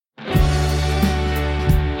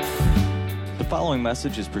following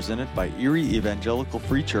message is presented by Erie Evangelical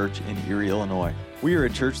Free Church in Erie, Illinois. We are a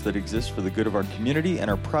church that exists for the good of our community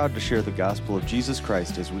and are proud to share the gospel of Jesus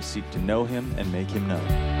Christ as we seek to know Him and make Him known.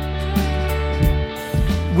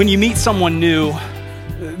 When you meet someone new,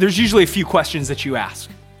 there's usually a few questions that you ask.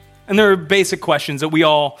 And there are basic questions that we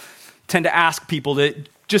all tend to ask people to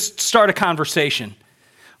just start a conversation.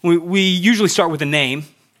 We usually start with a name,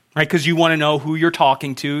 right? Because you want to know who you're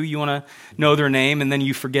talking to. You want to know their name, and then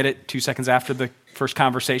you forget it 2 seconds after the first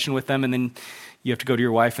conversation with them, and then you have to go to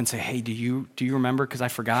your wife and say, hey, do you remember? Because I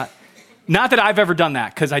forgot. Not that I've ever done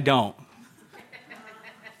that, because I don't.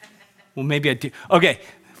 Well, maybe I do. Okay,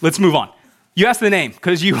 let's move on. You ask the name,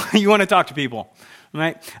 because you want to talk to people,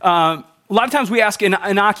 right? A lot of times we ask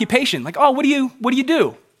an occupation, like, oh, what do you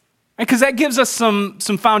do? Because that gives us some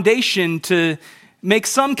foundation to make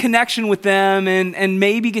some connection with them and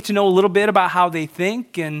maybe get to know a little bit about how they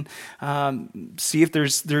think and see if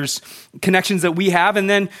there's connections that we have. And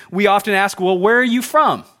then we often ask, well, where are you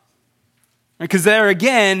from? Because there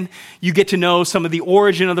again, you get to know some of the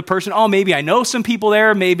origin of the person. Oh, maybe I know some people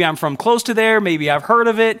there. Maybe I'm from close to there. Maybe I've heard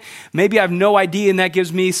of it. Maybe I have no idea, and that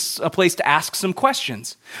gives me a place to ask some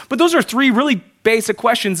questions. But those are three really basic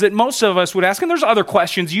questions that most of us would ask. And there's other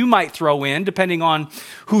questions you might throw in depending on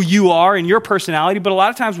who you are and your personality. But a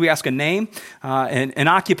lot of times we ask a name, an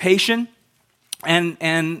occupation,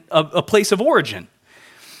 and a place of origin.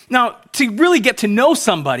 Now, to really get to know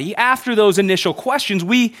somebody after those initial questions,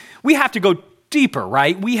 we have to go deeper,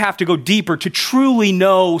 right? We have to go deeper to truly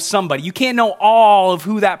know somebody. You can't know all of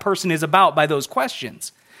who that person is about by those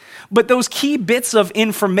questions. But those key bits of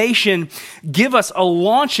information give us a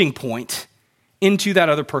launching point into that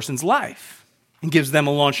other person's life and gives them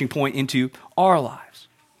a launching point into our lives.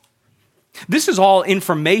 This is all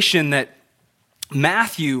information that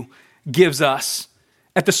Matthew gives us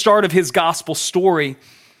at the start of his gospel story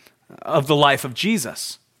of the life of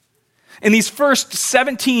Jesus. In these first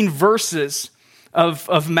 17 verses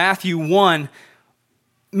of Matthew 1,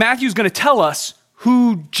 Matthew's going to tell us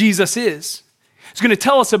who Jesus is. He's going to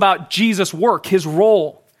tell us about Jesus' work, his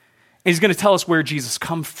role, and he's going to tell us where Jesus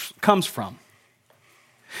comes from.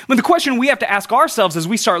 But the question we have to ask ourselves as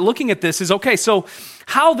we start looking at this is, okay, so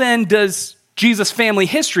how then does Jesus' family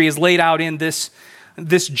history is laid out in this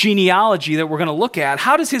genealogy that we're going to look at?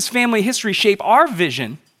 How does his family history shape our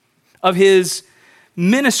vision of his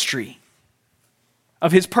ministry,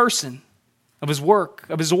 of his person, of his work,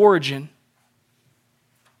 of his origin?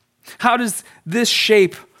 How does this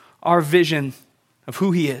shape our vision of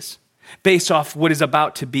who he is based off what is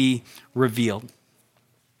about to be revealed?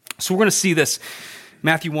 So we're going to see this,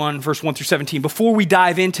 Matthew 1, verse 1 through 17. Before we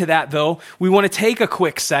dive into that, though, we want to take a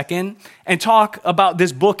quick second and talk about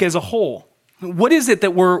this book as a whole. What is it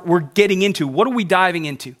that we're getting into? What are we diving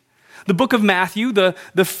into? The book of Matthew, the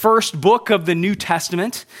first book of the New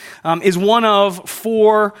Testament, is one of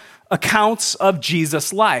 4 accounts of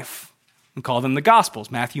Jesus' life. We call them the Gospels: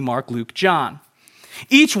 Matthew, Mark, Luke, John.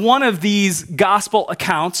 Each one of these gospel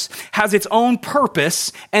accounts has its own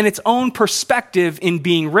purpose and its own perspective in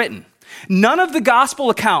being written. None of the gospel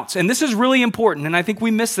accounts, and this is really important, and I think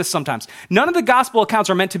we miss this sometimes, none of the gospel accounts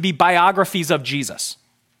are meant to be biographies of Jesus.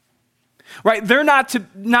 Right? They're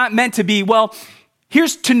not meant to be, well,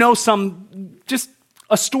 here's to know just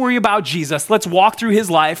a story about Jesus. Let's walk through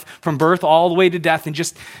his life from birth all the way to death, and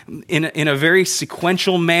just in a very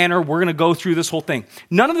sequential manner, we're going to go through this whole thing.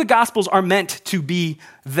 None of the Gospels are meant to be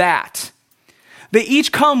that. They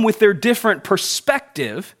each come with their different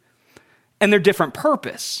perspective and their different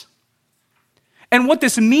purpose. And what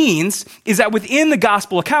this means is that within the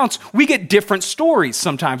gospel accounts, we get different stories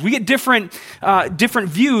sometimes. We get different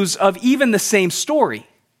views of even the same story.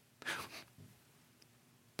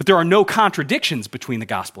 But there are no contradictions between the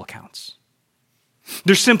gospel accounts.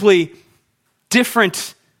 There's simply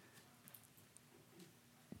different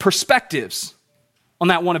perspectives on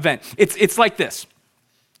that one event. It's like this.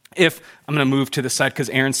 If, I'm going to move to the side because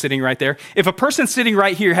Aaron's sitting right there. If a person sitting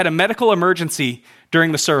right here had a medical emergency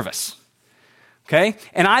during the service, okay,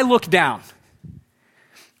 and I look down,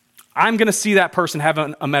 I'm going to see that person have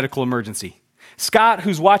a medical emergency. Scott,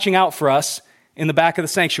 who's watching out for us in the back of the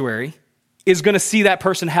sanctuary, is going to see that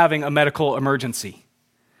person having a medical emergency.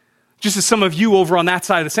 Just as some of you over on that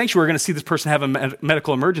side of the sanctuary are going to see this person have a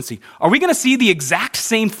medical emergency. Are we going to see the exact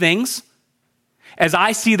same things? As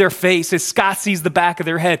I see their face, as Scott sees the back of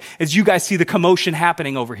their head, as you guys see the commotion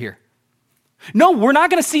happening over here? No, we're not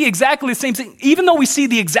going to see exactly the same thing, even though we see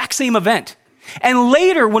the exact same event. And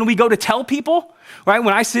later, when we go to tell people, right,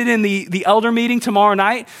 when I sit in the elder meeting tomorrow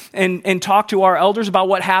night and talk to our elders about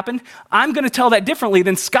what happened, I'm going to tell that differently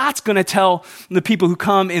than Scott's going to tell the people who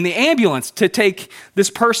come in the ambulance to take this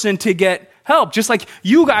person to get help. Just like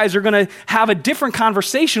you guys are going to have a different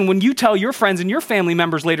conversation when you tell your friends and your family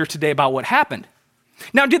members later today about what happened.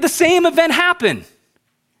 Now, did the same event happen?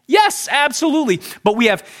 Yes, absolutely. But we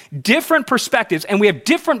have different perspectives and we have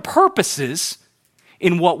different purposes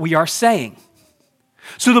in what we are saying.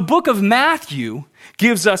 So the book of Matthew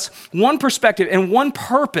gives us one perspective and one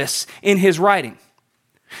purpose in his writing.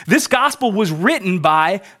 This gospel was written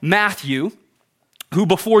by Matthew, who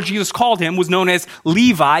before Jesus called him was known as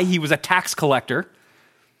Levi. He was a tax collector.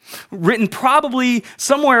 Written probably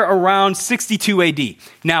somewhere around 62 AD.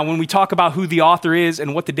 Now, when we talk about who the author is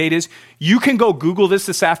and what the date is, you can go Google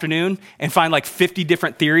this afternoon and find like 50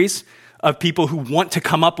 different theories of people who want to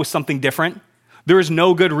come up with something different. There is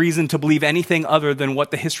no good reason to believe anything other than what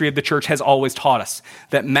the history of the church has always taught us,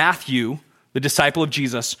 that Matthew, the disciple of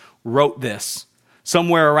Jesus, wrote this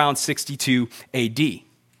somewhere around 62 AD.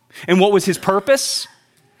 And what was his purpose?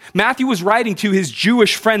 Matthew was writing to his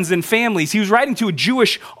Jewish friends and families. He was writing to a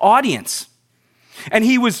Jewish audience. And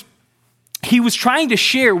he was trying to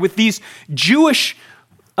share with these Jewish,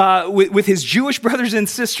 with his Jewish brothers and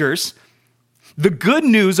sisters, the good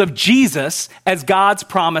news of Jesus as God's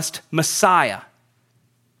promised Messiah.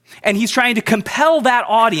 And he's trying to compel that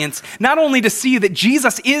audience not only to see that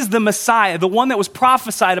Jesus is the Messiah, the one that was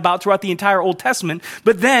prophesied about throughout the entire Old Testament,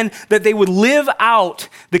 but then that they would live out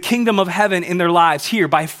the kingdom of heaven in their lives here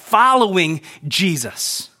by following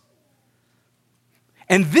Jesus.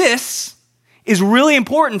 And this is really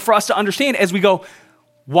important for us to understand as we go,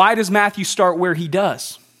 why does Matthew start where he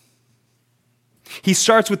does? He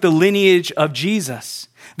starts with the lineage of Jesus.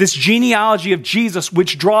 This genealogy of Jesus,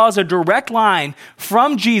 which draws a direct line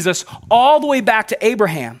from Jesus all the way back to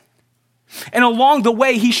Abraham. And along the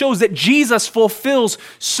way, he shows that Jesus fulfills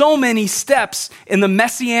so many steps in the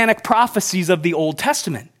messianic prophecies of the Old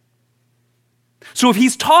Testament. So if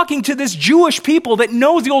he's talking to this Jewish people that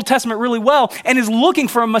knows the Old Testament really well and is looking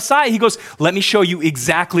for a Messiah, he goes, let me show you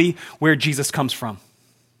exactly where Jesus comes from.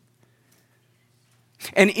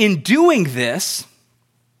 And in doing this,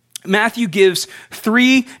 Matthew gives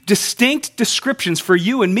three distinct descriptions for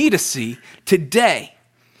you and me to see today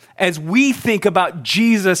as we think about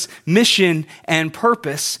Jesus' mission and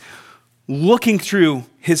purpose looking through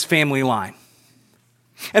his family line.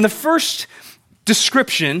 And the first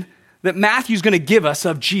description that Matthew's going to give us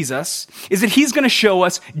of Jesus is that he's going to show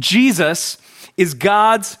us Jesus is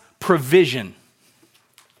God's provision.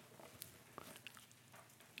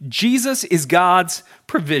 Jesus is God's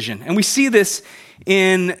provision. And we see this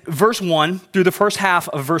in verse 1 through the first half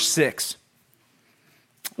of verse 6,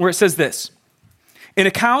 where it says this: an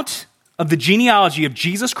account of the genealogy of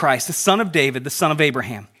Jesus Christ, the son of David, the son of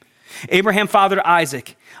Abraham. Abraham fathered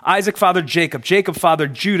Isaac. Isaac fathered Jacob. Jacob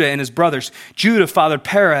fathered Judah and his brothers. Judah fathered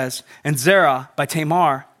Perez and Zerah by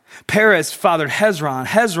Tamar. Perez fathered Hezron.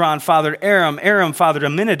 Hezron fathered Aram. Aram fathered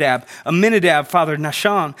Aminadab. Aminadab fathered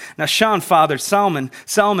Nahshon. Nahshon fathered Salmon.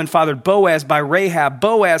 Salmon fathered Boaz by Rahab.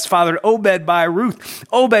 Boaz fathered Obed by Ruth.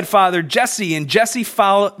 Obed fathered Jesse, and Jesse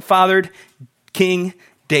fathered King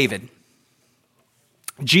David.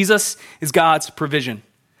 Jesus is God's provision.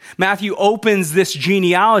 Matthew opens this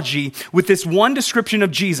genealogy with this one description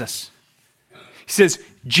of Jesus. He says,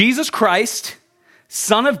 Jesus Christ,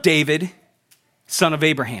 son of David, son of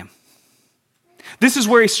Abraham. This is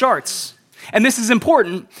where he starts. And this is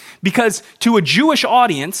important because to a Jewish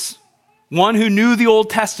audience, one who knew the Old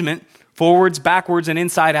Testament forwards, backwards, and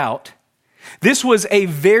inside out, this was a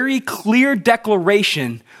very clear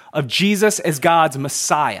declaration of Jesus as God's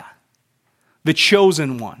Messiah, the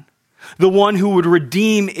chosen one, the one who would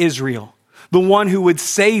redeem Israel, the one who would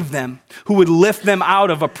save them, who would lift them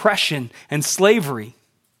out of oppression and slavery.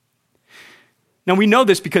 Now we know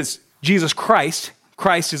this because Jesus Christ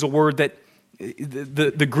is a word that,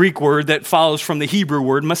 the Greek word that follows from the Hebrew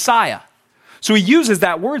word Messiah. So he uses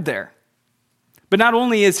that word there. But not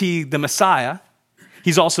only is he the Messiah,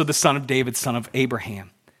 he's also the son of David, son of Abraham.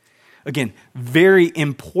 Again, very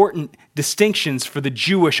important distinctions for the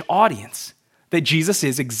Jewish audience, that Jesus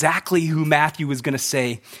is exactly who Matthew is going to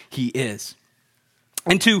say he is.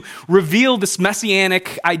 And to reveal this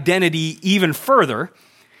messianic identity even further,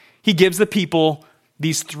 he gives the people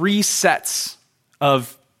these three sets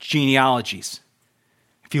of genealogies.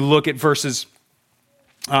 If you look at verses,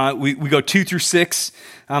 we go 2 through 6,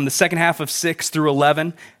 the second half of 6 through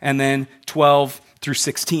 11, and then 12 through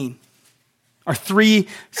 16. Are three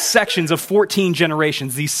sections of 14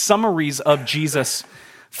 generations, these summaries of Jesus'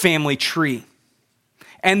 family tree.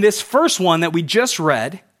 And this first one that we just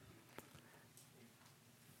read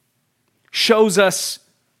shows us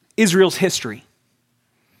Israel's history.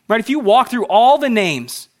 Right? If you walk through all the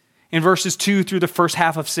names in verses 2 through the first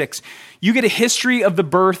half of 6, you get a history of the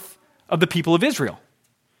birth of the people of Israel.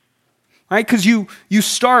 Right? Because you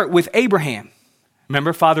start with Abraham.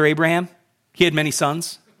 Remember Father Abraham? He had many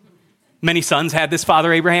sons. Many sons had this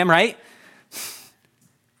Father Abraham, right?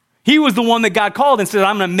 He was the one that God called and said,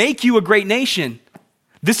 I'm going to make you a great nation.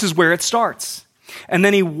 This is where it starts. And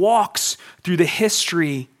then he walks through the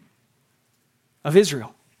history of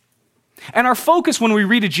Israel. And our focus when we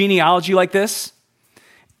read a genealogy like this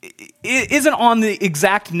isn't on the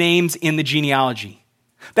exact names in the genealogy.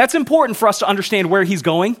 That's important for us to understand where he's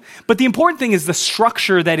going, but the important thing is the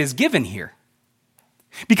structure that is given here.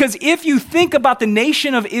 Because if you think about the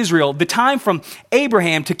nation of Israel, the time from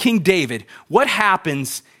Abraham to King David, what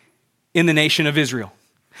happens in the nation of Israel?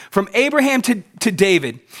 From Abraham to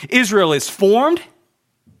David, Israel is formed,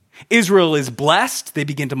 Israel is blessed, they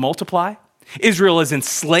begin to multiply. Israel is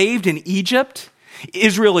enslaved in Egypt.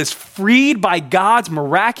 Israel is freed by God's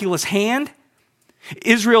miraculous hand.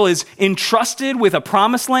 Israel is entrusted with a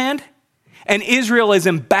promised land. And Israel is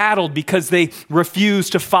embattled because they refuse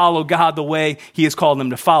to follow God the way he has called them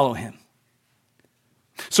to follow him.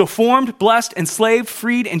 So formed, blessed, enslaved,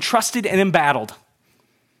 freed, entrusted, and embattled.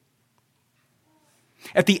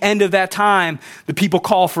 At the end of that time, the people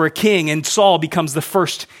call for a king, and Saul becomes the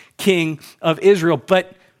first king of Israel.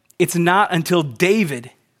 But it's not until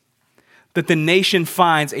David that the nation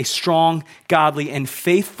finds a strong, godly, and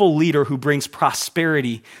faithful leader who brings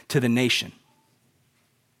prosperity to the nation.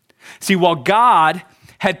 See, while God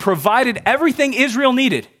had provided everything Israel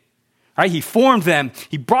needed, right? He formed them,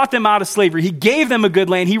 he brought them out of slavery, he gave them a good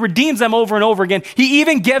land, he redeems them over and over again, he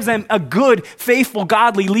even gives them a good, faithful,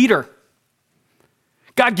 godly leader.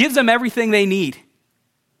 God gives them everything they need.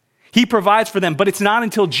 He provides for them, but it's not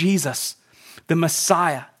until Jesus, the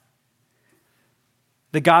Messiah,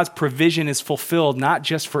 that God's provision is fulfilled, not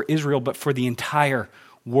just for Israel, but for the entire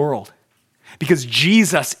world. Because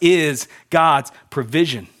Jesus is God's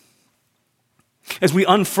provision. As we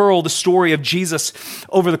unfurl the story of Jesus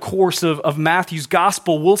over the course of Matthew's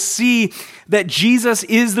gospel, we'll see that Jesus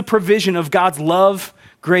is the provision of God's love,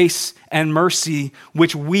 grace, and mercy,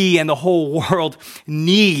 which we and the whole world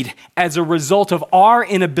need as a result of our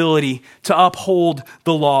inability to uphold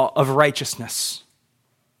the law of righteousness.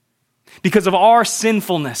 Because of our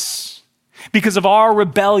sinfulness, because of our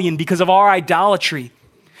rebellion, because of our idolatry,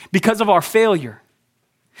 because of our failure.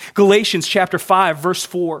 Galatians chapter 5, verse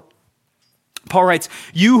 4. Paul writes,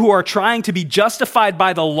 you who are trying to be justified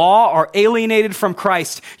by the law are alienated from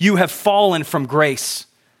Christ. You have fallen from grace.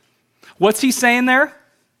 What's he saying there?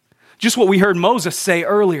 Just what we heard Moses say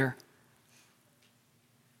earlier.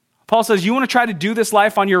 Paul says, you want to try to do this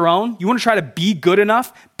life on your own? You want to try to be good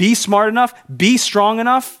enough, be smart enough, be strong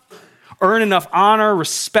enough, earn enough honor,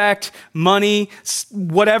 respect, money,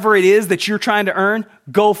 whatever it is that you're trying to earn?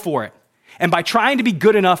 Go for it. And by trying to be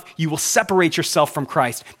good enough, you will separate yourself from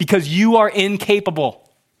Christ because you are incapable.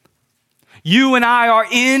 You and I are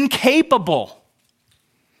incapable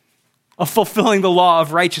of fulfilling the law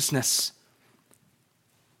of righteousness.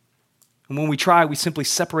 And when we try, we simply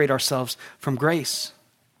separate ourselves from grace.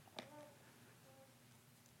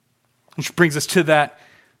 Which brings us to that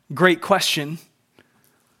great question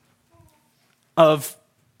of,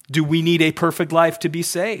 do we need a perfect life to be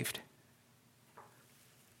saved?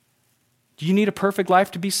 Do you need a perfect life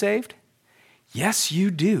to be saved? Yes, you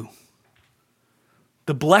do.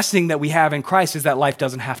 The blessing that we have in Christ is that life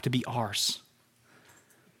doesn't have to be ours.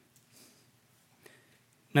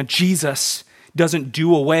 Now, Jesus doesn't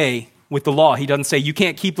do away with the law. He doesn't say, you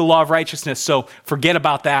can't keep the law of righteousness, so forget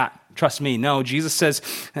about that. Trust me. No, Jesus says,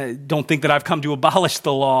 don't think that I've come to abolish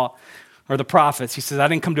the law or the prophets. He says, I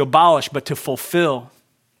didn't come to abolish, but to fulfill.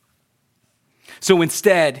 So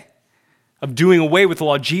instead of doing away with the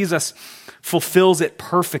law, Jesus fulfills it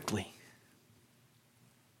perfectly.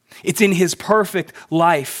 It's in his perfect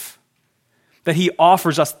life that he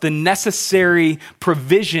offers us the necessary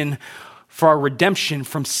provision for our redemption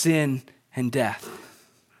from sin and death.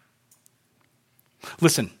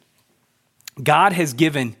 Listen, God has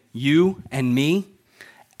given you and me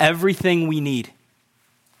everything we need.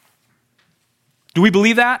 Do we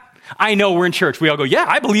believe that? I know we're in church. We all go, yeah,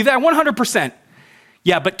 I believe that 100%.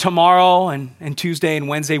 Yeah, but tomorrow and Tuesday and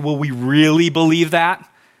Wednesday, will we really believe that?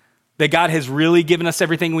 That God has really given us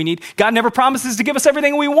everything we need? God never promises to give us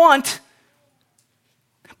everything we want,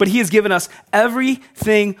 but he has given us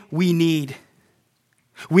everything we need.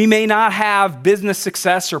 We may not have business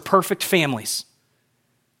success or perfect families,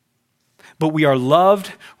 but we are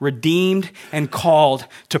loved, redeemed, and called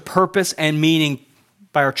to purpose and meaning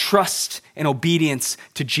by our trust and obedience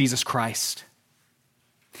to Jesus Christ.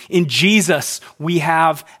 In Jesus, we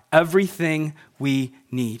have everything we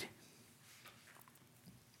need.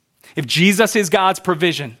 If Jesus is God's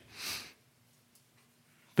provision,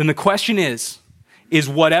 then the question is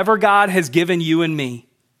whatever God has given you and me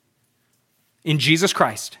in Jesus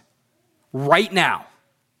Christ right now,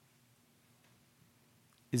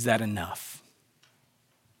 is that enough?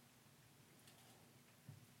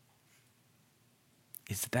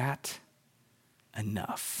 Is that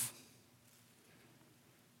enough?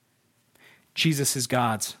 Jesus is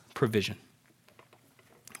God's provision.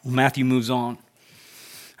 Well, Matthew moves on.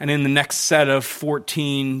 And in the next set of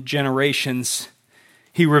 14 generations,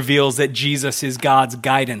 he reveals that Jesus is God's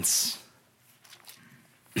guidance.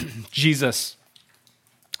 Jesus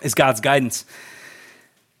is God's guidance.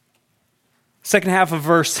 Second half of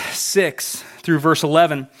verse 6 through verse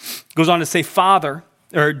 11 goes on to say,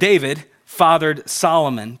 David fathered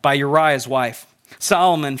Solomon by Uriah's wife.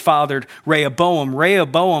 Solomon fathered Rehoboam.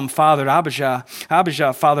 Rehoboam fathered Abijah.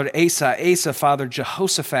 Abijah fathered Asa. Asa fathered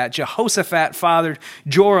Jehoshaphat. Jehoshaphat fathered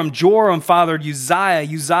Joram. Joram fathered Uzziah.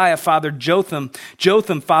 Uzziah fathered Jotham.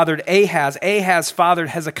 Jotham fathered Ahaz. Ahaz fathered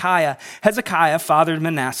Hezekiah. Hezekiah fathered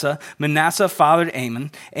Manasseh. Manasseh fathered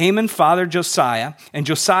Amon. Amon fathered Josiah. And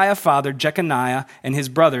Josiah fathered Jeconiah and his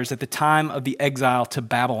brothers at the time of the exile to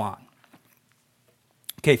Babylon.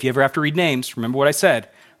 Okay, if you ever have to read names, remember what I said.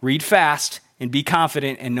 Read fast and be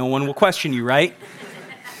confident, and no one will question you, right?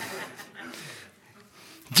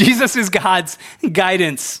 Jesus is God's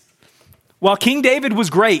guidance. While King David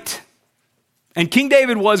was great, and King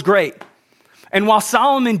David was great, and while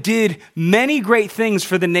Solomon did many great things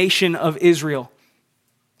for the nation of Israel,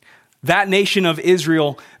 that nation of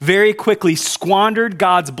Israel very quickly squandered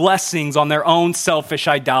God's blessings on their own selfish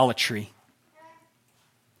idolatry.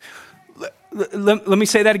 Let me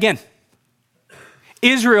say that again.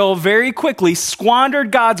 Israel very quickly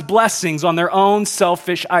squandered God's blessings on their own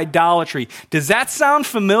selfish idolatry. Does that sound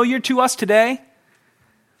familiar to us today?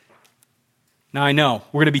 Now I know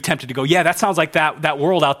we're going to be tempted to go, yeah, that sounds like that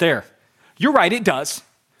world out there. You're right, it does.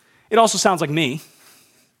 It also sounds like me.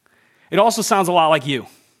 It also sounds a lot like you.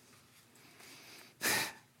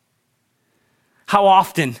 How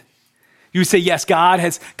often you say, yes, God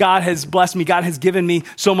has blessed me, God has given me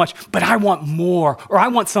so much, but I want more, or I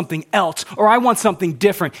want something else, or I want something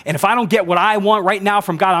different. And if I don't get what I want right now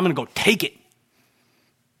from God, I'm going to go take it.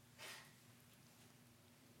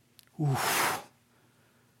 Oof.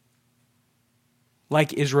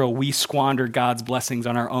 Like Israel, we squandered God's blessings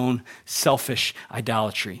on our own selfish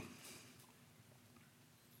idolatry.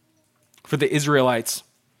 For the Israelites,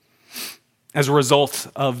 as a result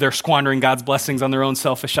of their squandering God's blessings on their own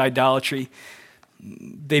selfish idolatry,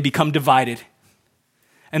 they become divided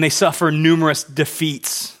and they suffer numerous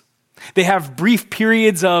defeats. They have brief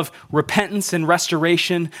periods of repentance and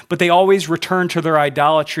restoration, but they always return to their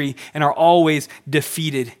idolatry and are always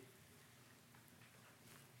defeated.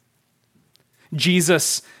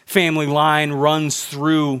 Jesus' family line runs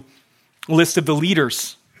through a list of the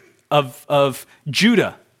leaders of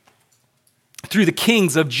Judah, through the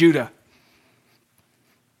kings of Judah.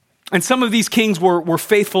 And some of these kings were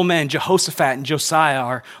faithful men. Jehoshaphat and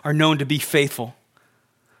Josiah are known to be faithful.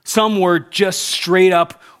 Some were just straight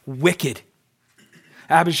up wicked.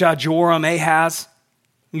 Abijah, Joram, Ahaz,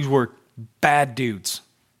 these were bad dudes.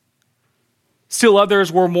 Still others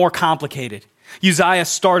were more complicated. Uzziah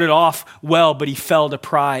started off well, but he fell to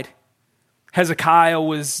pride. Hezekiah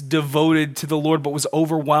was devoted to the Lord, but was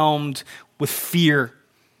overwhelmed with fear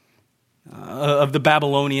of the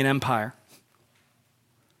Babylonian Empire.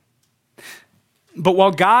 But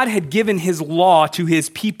while God had given his law to his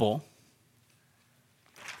people,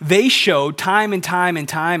 they showed time and time and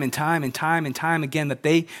time and time and time and time again that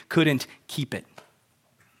they couldn't keep it.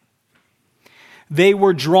 They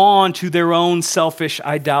were drawn to their own selfish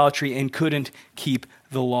idolatry and couldn't keep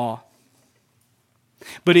the law.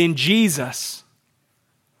 But in Jesus,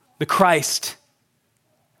 the Christ,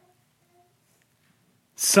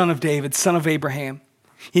 Son of David, Son of Abraham,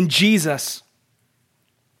 in Jesus,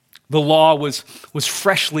 the law was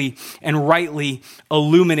freshly and rightly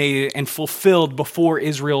illuminated and fulfilled before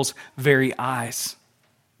Israel's very eyes.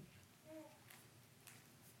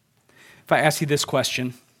 If I ask you this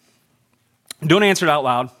question, don't answer it out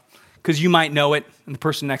loud, because you might know it and the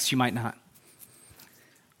person next to you might not.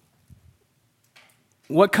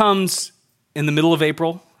 What comes in the middle of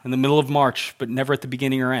April, in the middle of March, but never at the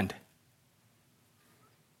beginning or end?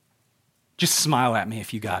 Just smile at me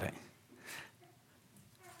if you got it.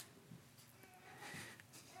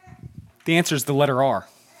 The answer is the letter R.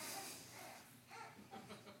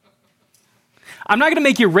 I'm not going to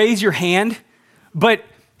make you raise your hand, but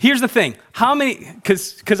here's the thing. How many,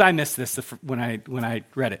 because I missed this when I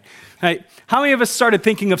read it. Right? How many of us started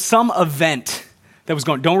thinking of some event that was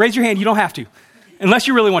going, don't raise your hand, you don't have to. Unless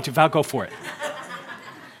you really want to, Val, go for it.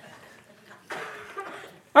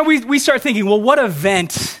 We start thinking, well, what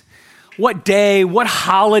event, what day, what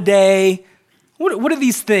holiday, what are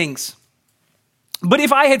these things? But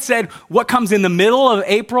if I had said what comes in the middle of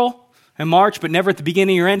April and March, but never at the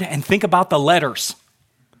beginning or end, and think about the letters.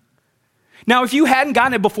 Now, if you hadn't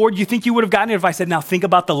gotten it before, do you think you would have gotten it if I said, now think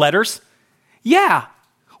about the letters? Yeah.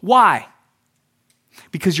 Why?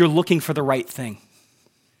 Because you're looking for the right thing.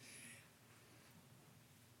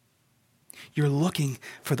 You're looking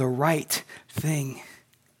for the right thing.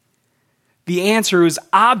 The answer is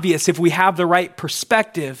obvious if we have the right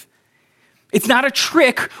perspective. It's not a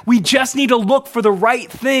trick. We just need to look for the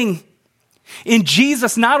right thing. In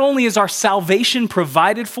Jesus, not only is our salvation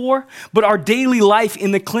provided for, but our daily life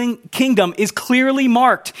in the kingdom is clearly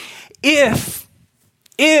marked if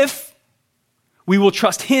we will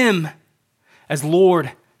trust him as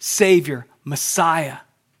Lord, Savior, Messiah.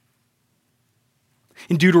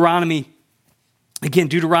 In Deuteronomy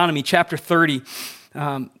chapter 30,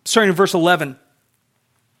 starting in verse 11,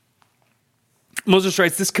 Moses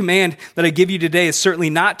writes, "This command that I give you today is certainly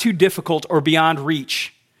not too difficult or beyond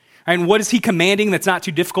reach." And what is he commanding that's not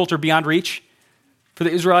too difficult or beyond reach for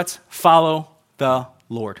the Israelites? Follow the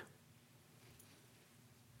Lord.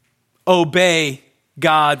 Obey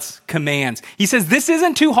God's commands. He says, this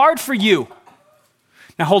isn't too hard for you.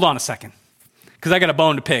 Now hold on a second, because I got a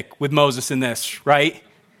bone to pick with Moses in this, right?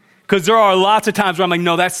 Because there are lots of times where I'm like,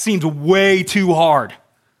 no, that seems way too hard.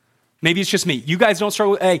 Maybe it's just me. You guys don't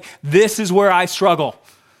struggle. Hey, this is where I struggle.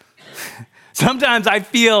 Sometimes I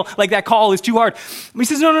feel like that call is too hard. He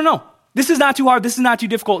says, no. This is not too hard. This is not too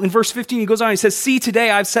difficult. In verse 15, he goes on. He says, "See,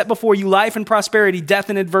 today I've set before you life and prosperity, death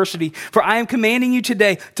and adversity. For I am commanding you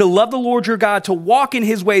today to love the Lord your God, to walk in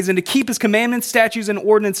his ways, and to keep his commandments, statutes, and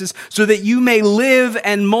ordinances, so that you may live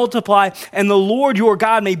and multiply, and the Lord your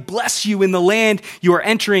God may bless you in the land you are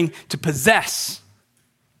entering to possess."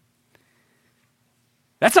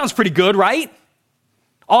 That sounds pretty good, right?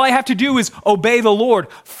 All I have to do is obey the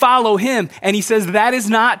Lord, follow him. And he says that is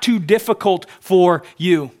not too difficult for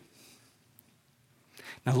you.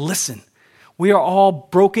 Now listen, we are all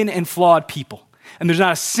broken and flawed people. And there's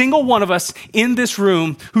not a single one of us in this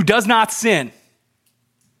room who does not sin.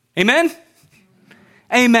 Amen?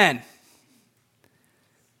 Amen.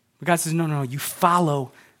 But God says, no, you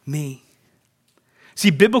follow me.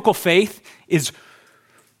 See, biblical faith it's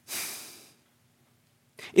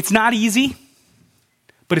not easy,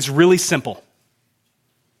 but it's really simple.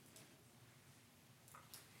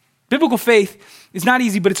 Biblical faith is not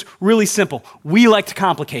easy, but it's really simple. We like to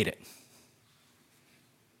complicate it.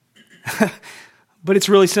 But it's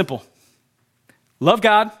really simple. Love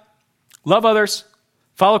God, love others,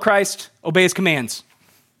 follow Christ, obey his commands.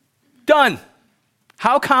 Done.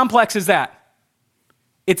 How complex is that?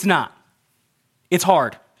 It's not. It's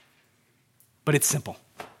hard, but it's simple.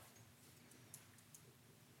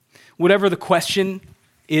 Whatever the question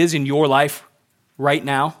is in your life right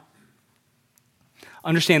now,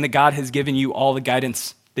 understand that God has given you all the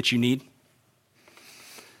guidance that you need.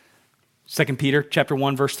 2 Peter chapter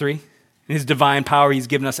 1, verse 3. In his divine power, he's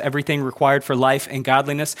given us everything required for life and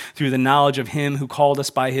godliness through the knowledge of him who called us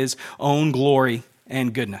by his own glory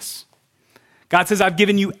and goodness. God says, I've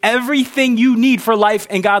given you everything you need for life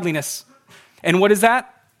and godliness. And what is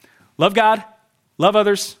that? Love God, love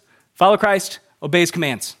others, follow Christ, obey his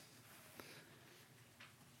commands.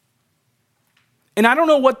 And I don't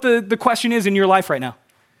know what the question is in your life right now.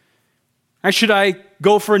 Should I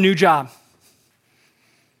go for a new job?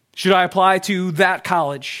 Should I apply to that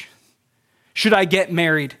college? Should I get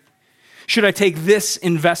married? Should I take this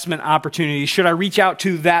investment opportunity? Should I reach out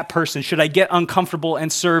to that person? Should I get uncomfortable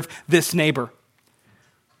and serve this neighbor?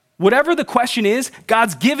 Whatever the question is,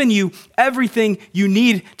 God's given you everything you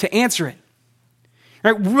need to answer it.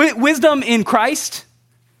 Right? Wisdom in Christ,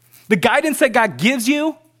 the guidance that God gives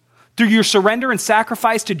you through your surrender and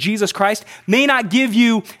sacrifice to Jesus Christ may not give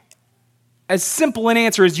you as simple an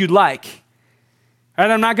answer as you'd like.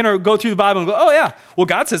 And I'm not going to go through the Bible and go, oh yeah, well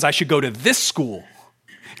God says I should go to this school.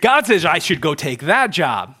 God says I should go take that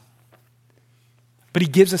job. But he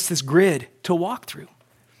gives us this grid to walk through.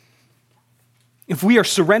 If we are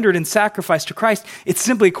surrendered and sacrificed to Christ, it's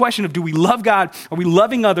simply a question of, do we love God? Are we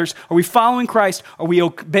loving others? Are we following Christ? Are we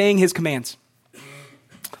obeying his commands?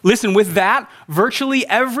 Listen, with that, virtually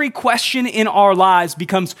every question in our lives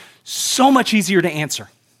becomes so much easier to answer.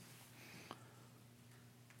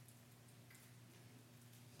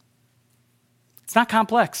 It's not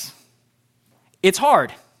complex. It's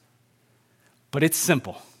hard, but it's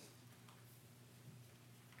simple.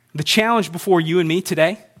 The challenge before you and me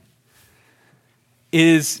today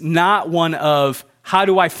is not one of, how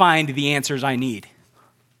do I find the answers I need?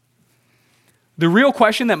 The real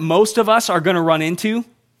question that most of us are going to run into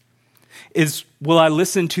is, will I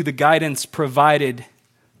listen to the guidance provided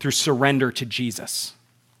through surrender to Jesus?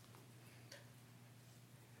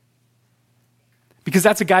 Because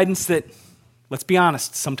that's a guidance that, let's be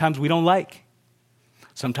honest, sometimes we don't like.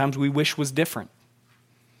 Sometimes we wish was different.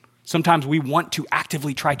 Sometimes we want to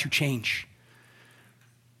actively try to change.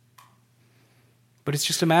 But it's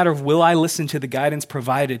just a matter of, will I listen to the guidance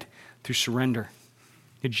provided through surrender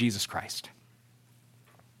to Jesus Christ?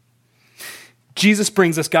 Jesus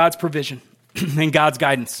brings us God's provision and God's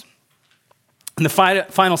guidance. In the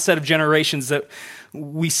final set of generations that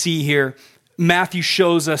we see here, Matthew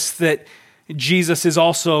shows us that Jesus is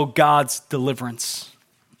also God's deliverance.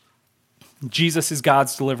 Jesus is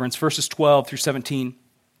God's deliverance. Verses 12 through 17.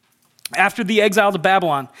 After the exile to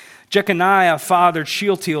Babylon, Jeconiah fathered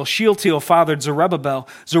Shealtiel. Shealtiel fathered Zerubbabel.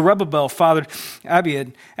 Zerubbabel fathered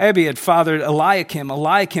Abiad. Abiad fathered Eliakim.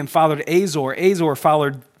 Eliakim fathered Azor. Azor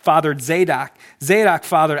fathered Zadok. Zadok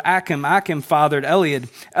fathered Achim. Achim fathered Eliad.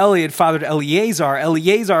 Eliad fathered Eleazar.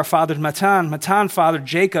 Eleazar fathered Matan. Matan fathered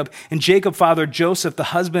Jacob. And Jacob fathered Joseph, the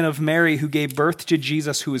husband of Mary, who gave birth to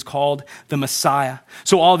Jesus, who is called the Messiah.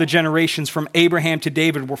 So all the generations from Abraham to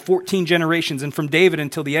David were 14 generations. And from David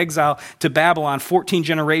until the exile to Babylon, 14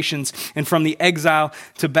 generations. And from the exile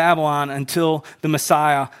to Babylon until the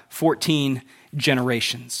Messiah, 14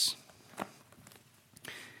 generations.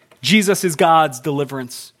 Jesus is God's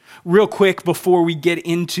deliverance. Real quick before we get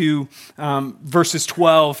into verses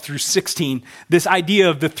 12 through 16, this idea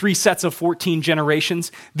of the three sets of 14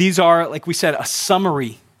 generations, these are, like we said, a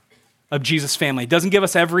summary of Jesus' family. It doesn't give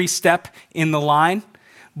us every step in the line,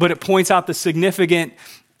 but it points out the significant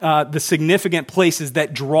places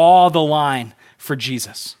that draw the line for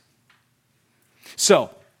Jesus.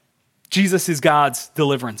 So, Jesus is God's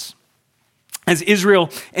deliverance. As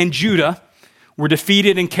Israel and Judah were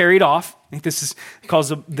defeated and carried off, I think this is because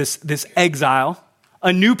of this exile,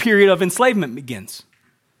 a new period of enslavement begins.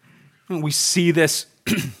 And we see this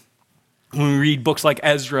when we read books like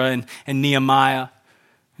Ezra and Nehemiah,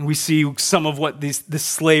 and we see some of what this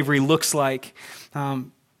slavery looks like.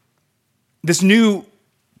 This new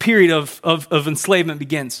period of enslavement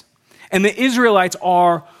begins. And the Israelites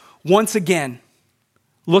are once again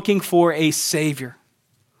looking for a savior,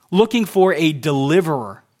 looking for a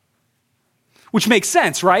deliverer, which makes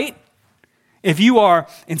sense, right? If you are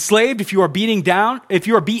enslaved, if you are beaten down,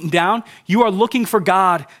 you are looking for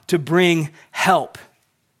God to bring help.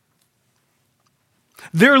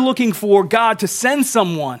 They're looking for God to send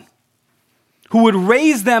someone who would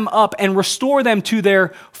raise them up and restore them to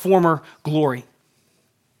their former glory.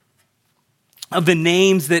 Of the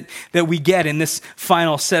names that we get in this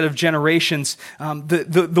final set of generations,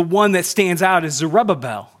 the one that stands out is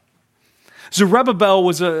Zerubbabel. Zerubbabel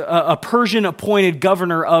was a Persian-appointed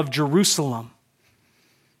governor of Jerusalem.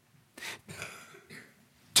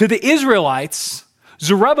 To the Israelites,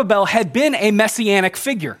 Zerubbabel had been a messianic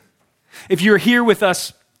figure. If you were here with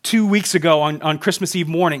us 2 weeks ago on Christmas Eve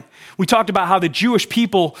morning, we talked about how the Jewish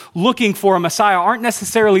people looking for a Messiah aren't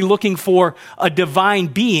necessarily looking for a divine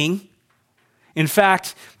being. In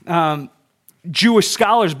fact, Jewish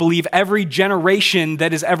scholars believe every generation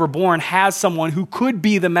that is ever born has someone who could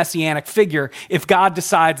be the messianic figure if God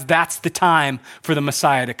decides that's the time for the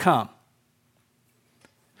Messiah to come.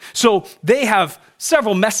 So they have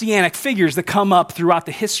several messianic figures that come up throughout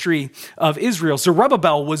the history of Israel.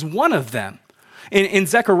 Zerubbabel was one of them. In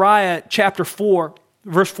Zechariah chapter 4,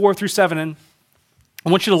 verse 4 through 7, and I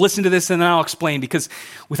want you to listen to this and then I'll explain, because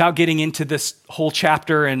without getting into this whole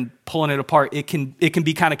chapter and pulling it apart, it can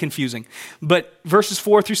be kind of confusing. But verses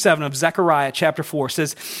 4 through 7 of Zechariah chapter 4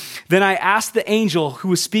 says, "Then I asked the angel who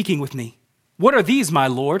was speaking with me, 'What are these, my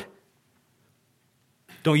Lord?'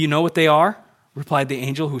 'Don't you know what they are?' replied the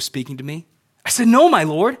angel who was speaking to me. I said, 'No, my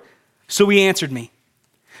Lord.' So he answered me,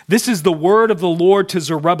 'This is the word of the Lord to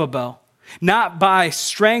Zerubbabel, not by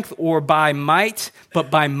strength or by might, but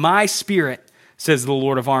by my spirit, says the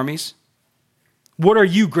Lord of armies. What are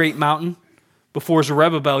you, great mountain? Before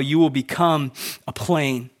Zerubbabel, you will become a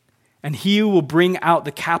plain, and he will bring out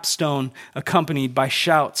the capstone accompanied by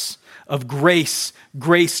shouts of grace,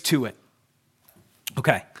 grace to it.'"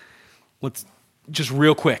 Okay, let's just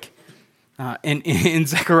real quick. In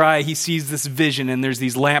Zechariah, he sees this vision, and there's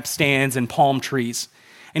these lampstands and palm trees.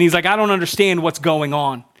 And he's like, "I don't understand what's going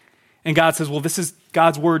on." And God says, well, this is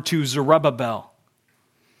God's word to Zerubbabel.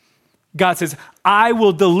 God says, "I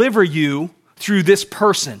will deliver you through this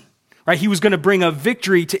person." Right? He was going to bring a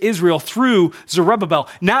victory to Israel through Zerubbabel,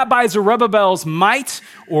 not by Zerubbabel's might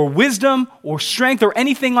or wisdom or strength or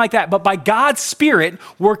anything like that, but by God's Spirit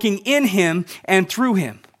working in him and through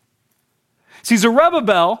him. See,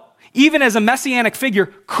 Zerubbabel, even as a messianic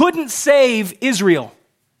figure, couldn't save Israel.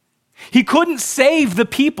 He couldn't save the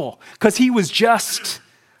people because he was just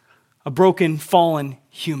a broken, fallen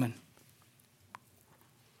human.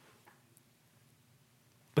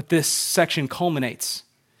 But this section culminates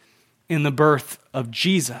in the birth of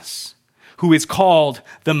Jesus, who is called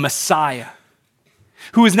the Messiah,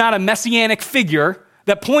 who is not a messianic figure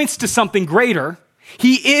that points to something greater.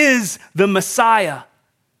 He is the Messiah,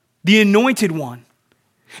 the anointed one.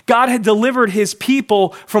 God had delivered his people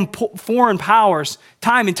from foreign powers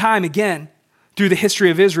time and time again through the history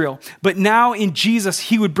of Israel. But now in Jesus,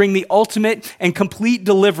 he would bring the ultimate and complete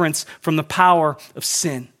deliverance from the power of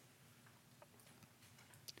sin.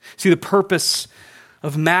 See, the purpose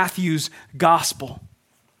of Matthew's gospel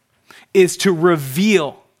is to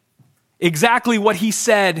reveal exactly what he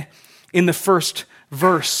said in the first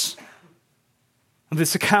verse of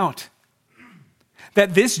this account.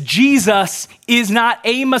 That this Jesus is not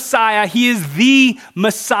a Messiah, he is the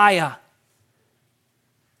Messiah.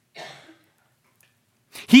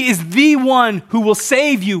 He is the one who will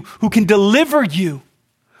save you, who can deliver you,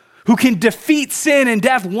 who can defeat sin and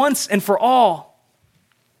death once and for all.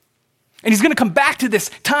 And he's going to come back to this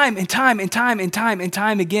time and time and time and time and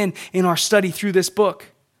time again in our study through this book,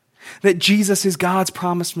 that Jesus is God's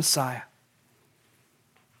promised Messiah.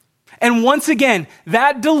 And once again,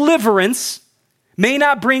 that deliverance may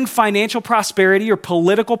not bring financial prosperity or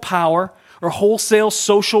political power or wholesale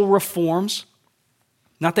social reforms.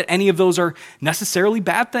 Not that any of those are necessarily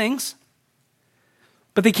bad things,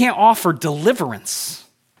 but they can't offer deliverance.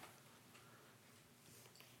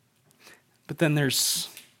 But then there's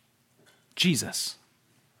Jesus.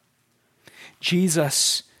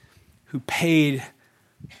 Jesus who paid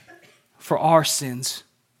for our sins,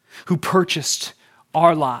 who purchased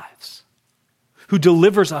our lives, who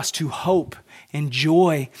delivers us to hope and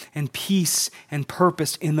joy and peace and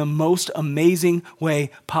purpose in the most amazing way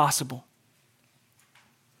possible.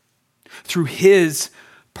 Through his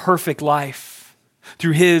perfect life,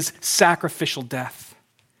 through his sacrificial death,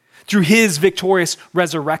 through his victorious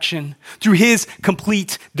resurrection, through his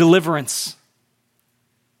complete deliverance.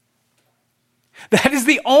 That is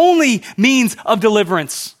the only means of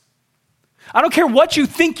deliverance. I don't care what you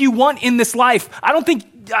think you want in this life. I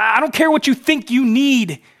don't care what you think you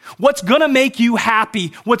need. What's going to make you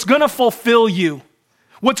happy? What's going to fulfill you?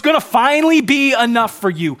 What's going to finally be enough for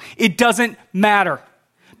you? It doesn't matter,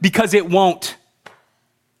 because it won't.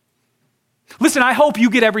 Listen, I hope you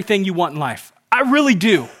get everything you want in life. I really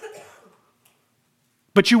do.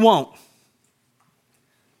 But you won't.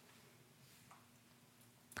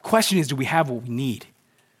 The question is, do we have what we need?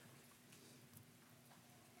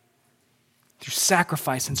 Through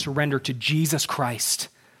sacrifice and surrender to Jesus Christ,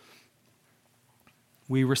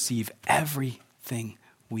 we receive everything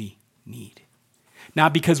we need.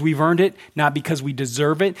 Not because we've earned it, not because we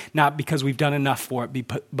deserve it, not because we've done enough for it,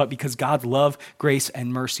 but because God's love, grace,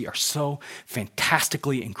 and mercy are so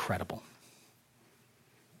fantastically incredible.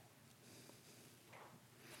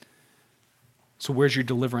 So where's your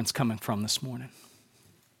deliverance coming from this morning?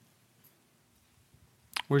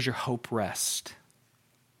 Where's your hope rest?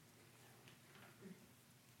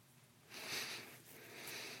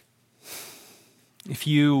 If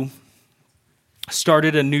you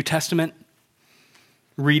started a New Testament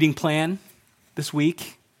reading plan this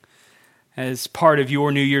week as part of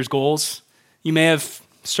your New Year's goals, you may have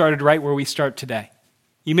started right where we start today.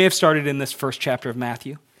 You may have started in this first chapter of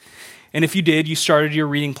Matthew. And if you did, you started your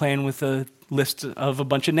reading plan with a list of a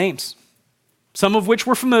bunch of names, some of which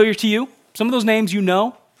were familiar to you. Some of those names you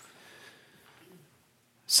know.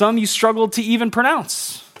 Some you struggled to even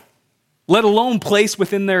pronounce, let alone place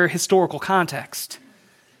within their historical context.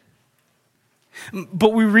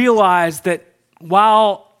 But we realize that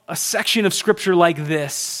while a section of scripture like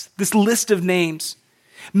this list of names,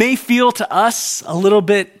 may feel to us a little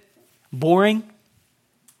bit boring,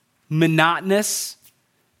 monotonous,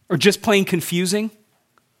 or just plain confusing,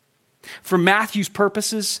 for Matthew's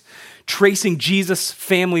purposes, tracing Jesus'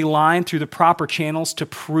 family line through the proper channels to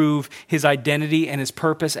prove his identity and his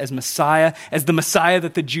purpose as Messiah, as the Messiah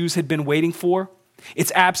that the Jews had been waiting for,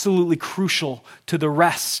 it's absolutely crucial to the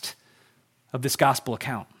rest of this gospel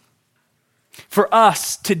account. For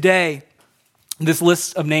us today, this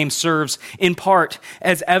list of names serves in part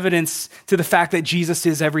as evidence to the fact that Jesus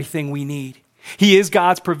is everything we need. He is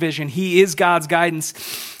God's provision. He is God's guidance.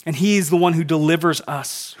 And he is the one who delivers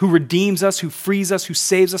us, who redeems us, who frees us, who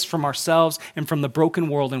saves us from ourselves and from the broken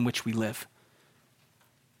world in which we live.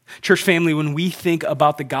 Church family, when we think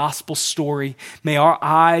about the gospel story, may our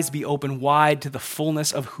eyes be open wide to the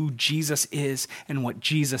fullness of who Jesus is and what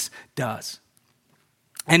Jesus does.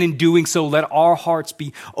 And in doing so, let our hearts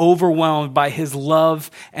be overwhelmed by his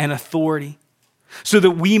love and authority. so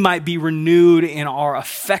that we might be renewed in our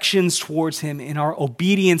affections towards him, in our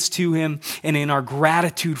obedience to him, and in our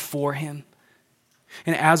gratitude for him.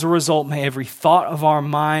 And as a result, may every thought of our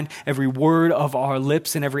mind, every word of our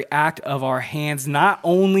lips, and every act of our hands not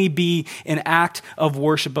only be an act of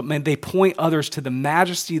worship, but may they point others to the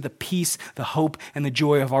majesty, the peace, the hope, and the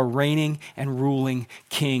joy of our reigning and ruling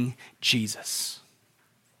King Jesus.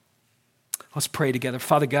 Let's pray together.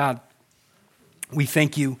 Father God, we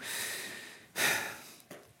thank you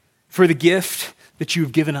for the gift that you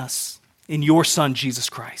have given us in your Son, Jesus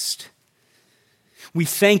Christ. We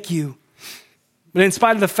thank you, but in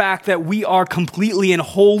spite of the fact that we are completely and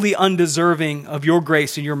wholly undeserving of your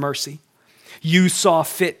grace and your mercy, you saw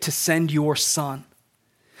fit to send your Son.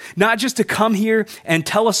 Not just to come here and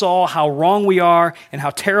tell us all how wrong we are and how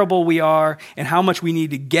terrible we are and how much we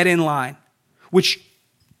need to get in line, which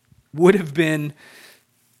would have been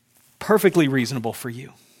perfectly reasonable for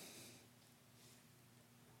you.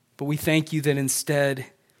 But we thank you that instead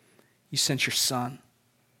you sent your Son,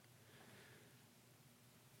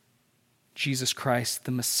 Jesus Christ,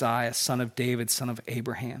 the Messiah, Son of David, Son of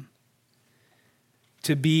Abraham,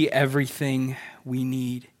 to be everything we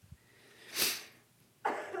need,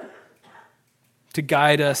 to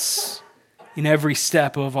guide us in every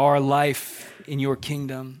step of our life in your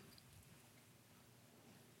kingdom,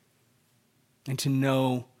 and to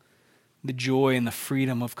know the joy and the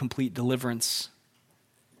freedom of complete deliverance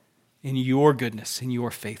in your goodness, in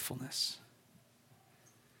your faithfulness.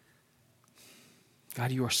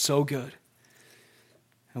 God, you are so good,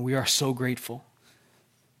 and we are so grateful.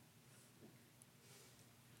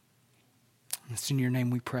 It's in your name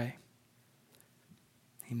we pray.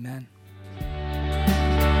 Amen.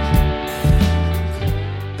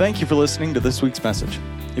 Thank you for listening to this week's message.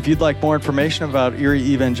 If you'd like more information about Erie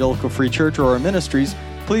Evangelical Free Church or our ministries,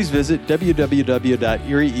 please visit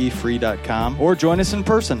www.erieefree.com or join us in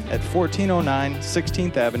person at 1409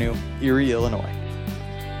 16th Avenue, Erie, Illinois.